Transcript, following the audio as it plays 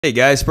Hey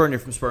guys, Spartan here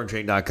from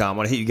SpartanTrading.com. I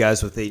want to hit you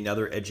guys with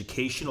another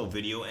educational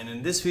video, and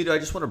in this video I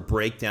just want to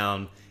break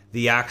down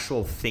the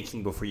actual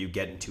thinking before you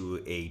get into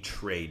a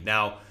trade.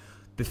 Now,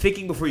 the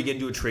thinking before you get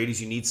into a trade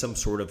is you need some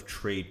sort of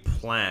trade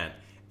plan,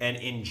 and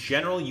in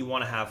general you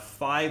want to have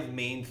 5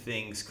 main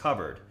things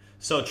covered.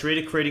 So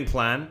trading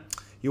plan,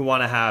 you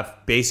want to have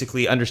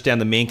basically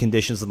understand the main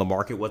conditions of the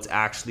market, what's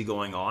actually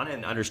going on,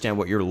 and understand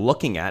what you're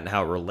looking at and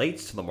how it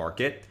relates to the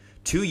market.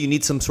 2, you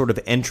need some sort of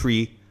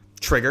entry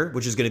trigger,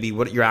 which is going to be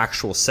what your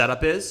actual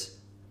setup is.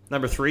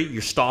 Number 3,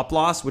 your stop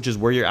loss, which is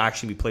where you're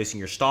actually be placing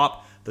your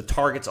stop, the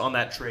targets on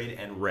that trade,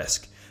 and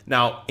risk.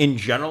 Now, in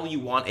general,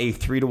 you want a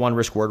 3-to-1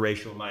 risk-reward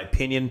ratio, in my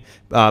opinion.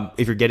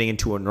 If you're getting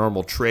into a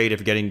normal trade, if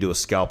you're getting into a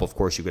scalp, of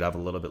course, you could have a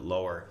little bit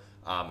lower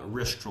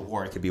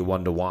risk-reward. It could be a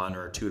 1-to-1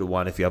 or a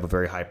 2-to-1 if you have a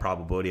very high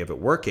probability of it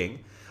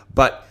working.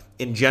 But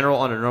in general,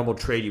 on a normal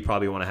trade, you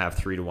probably want to have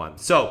 3-to-1.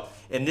 So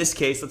in this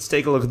case, let's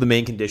take a look at the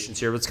main conditions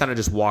here. Let's kind of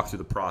just walk through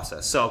the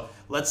process. So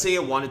let's say I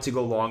wanted to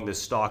go long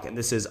this stock, and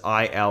this is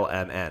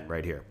ILMN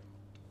right here.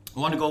 I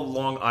want to go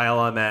long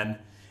ILMN,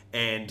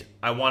 and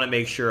I want to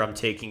make sure I'm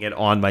taking it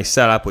on my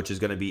setup, which is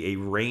going to be a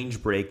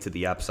range break to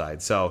the upside.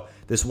 So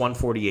this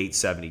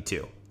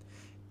 148.72.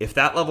 If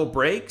that level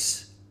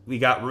breaks, we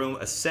got room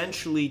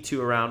essentially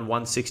to around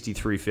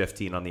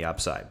 163.15 on the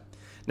upside.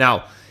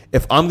 Now,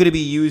 if I'm going to be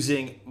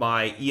using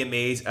my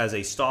EMAs as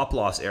a stop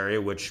loss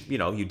area, which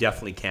you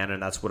definitely can,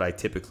 and that's what I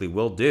typically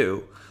will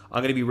do,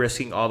 I'm going to be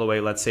risking all the way,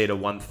 let's say, to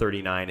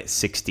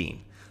 139.16.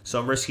 So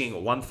I'm risking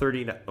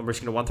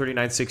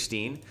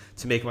 139.16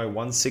 to make my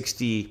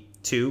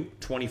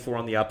 162.24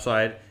 on the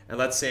upside, and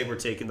let's say we're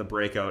taking the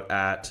breakout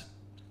at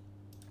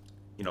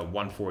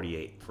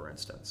 148, for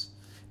instance.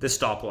 This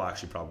stop will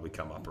actually probably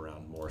come up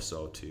around more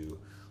so to,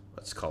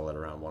 let's call it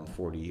around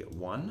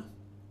 141.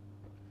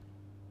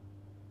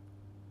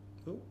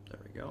 Oh, there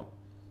we go.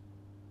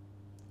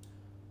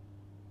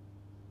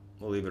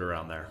 We'll leave it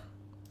around there.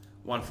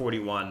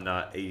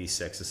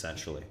 141.86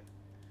 essentially.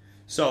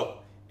 So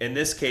in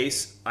this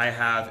case, I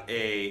have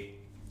a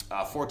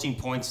 14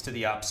 points to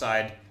the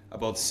upside,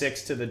 about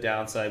 6 to the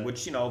downside,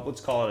 which,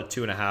 let's call it a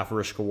 2.5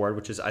 risk reward,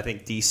 which is, I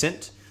think,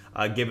 decent.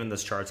 Given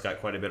this chart's got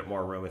quite a bit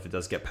more room if it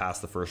does get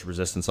past the first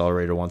resistance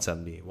already to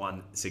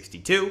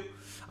 162.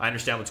 I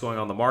understand what's going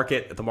on in the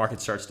market. If the market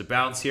starts to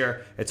bounce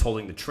here, it's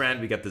holding the trend.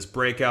 We get this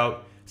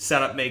breakout.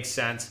 Setup makes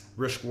sense.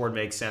 Risk reward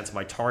makes sense.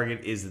 My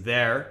target is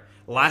there.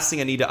 Last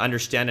thing I need to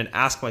understand and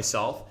ask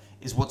myself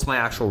is what's my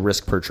actual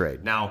risk per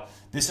trade. Now,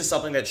 this is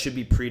something that should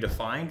be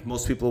predefined.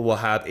 Most people will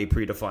have a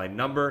predefined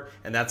number,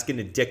 and that's going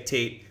to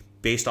dictate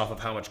based off of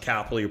how much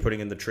capital you're putting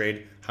in the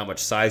trade, how much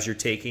size you're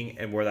taking,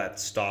 and where that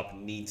stop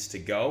needs to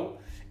go.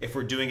 If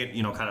we're doing it,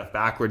 kind of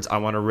backwards, I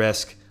want to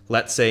risk,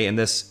 let's say in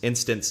this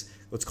instance,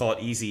 let's call it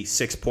easy,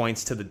 6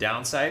 points to the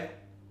downside.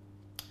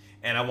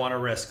 And I want to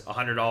risk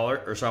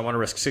 $100, or so I want to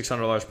risk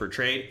 $600 per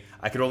trade.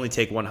 I could only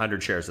take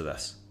 100 shares of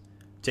this.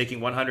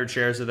 Taking 100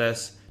 shares of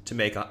this to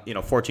make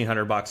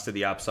 $1,400 to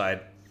the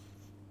upside.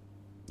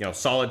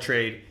 Solid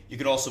trade. You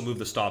could also move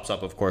the stops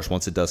up, of course,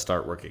 once it does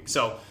start working.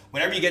 So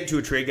whenever you get into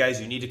a trade,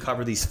 guys, you need to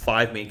cover these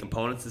 5 main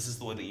components. This is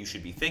the way that you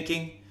should be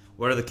thinking.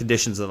 What are the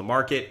conditions of the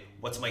market?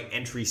 What's my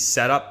entry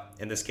setup?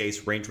 In this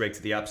case, range break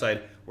to the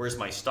upside. Where's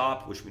my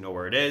stop, which we know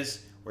where it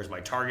is? Where's my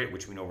target,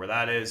 which we know where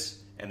that is?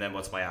 And then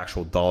what's my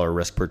actual dollar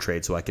risk per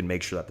trade, so I can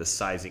make sure that the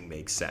sizing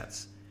makes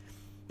sense.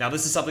 Now,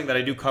 this is something that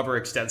I do cover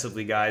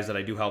extensively, guys, that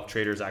I do help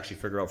traders actually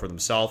figure out for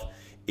themselves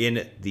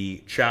in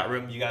the chat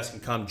room. You guys can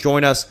come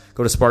join us.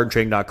 Go to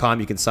SpartanTrading.com.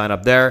 You can sign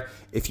up there.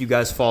 If you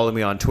guys follow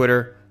me on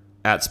Twitter,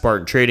 at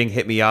Spartan Trading,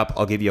 hit me up.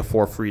 I'll give you a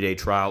 4 free-day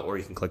trial, or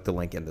you can click the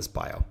link in this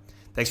bio.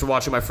 Thanks for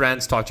watching, my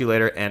friends. Talk to you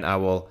later, and I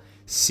will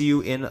see you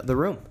in the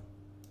room.